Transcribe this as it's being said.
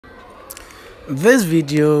This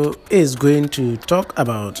video is going to talk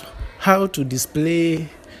about how to display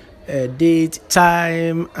a date,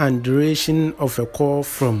 time, and duration of a call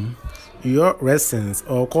from your recents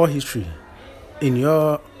or call history in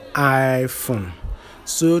your iPhone.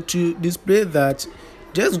 So to display that,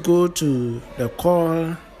 just go to the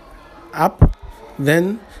call app,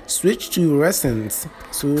 then switch to recents.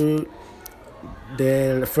 So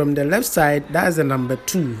from the left side, that's the number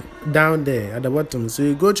 2 down there at the bottom. So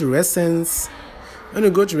you go to recents. When you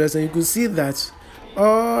go to recents, you could see that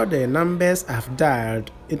all the numbers I've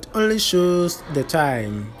dialed, it only shows the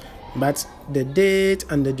time, but the date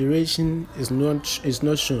and the duration is not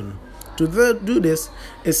shown. To do this,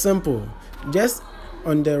 it's simple. Just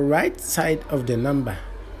on the right side of the number,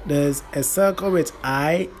 there's a circle with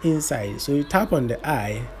I inside. So you tap on the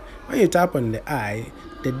I. When you tap on the I,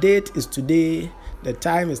 the date is today, the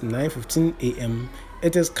time is 9:15 a.m.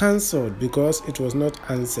 It is cancelled because it was not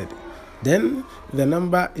answered. Then the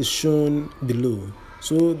number is shown below.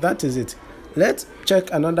 So that is it. Let's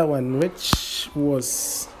check another one which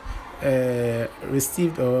was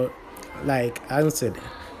received or like answered.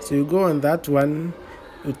 So you go on that one,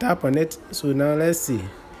 you tap on it. So now let's see.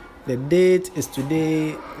 The date is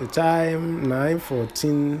today, the time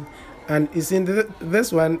 9:14, and it's in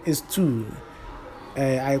this one is 2.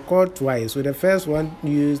 I called twice. So the first one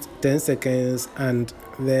used 10 seconds and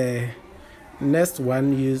the next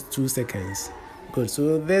one used 2 seconds. Good.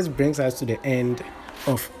 So this brings us to the end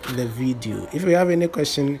of the video. If you have any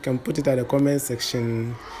question, you can put it at the comment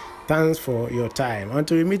section. Thanks for your time.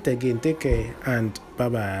 Until we meet again, take care and bye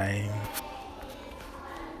bye.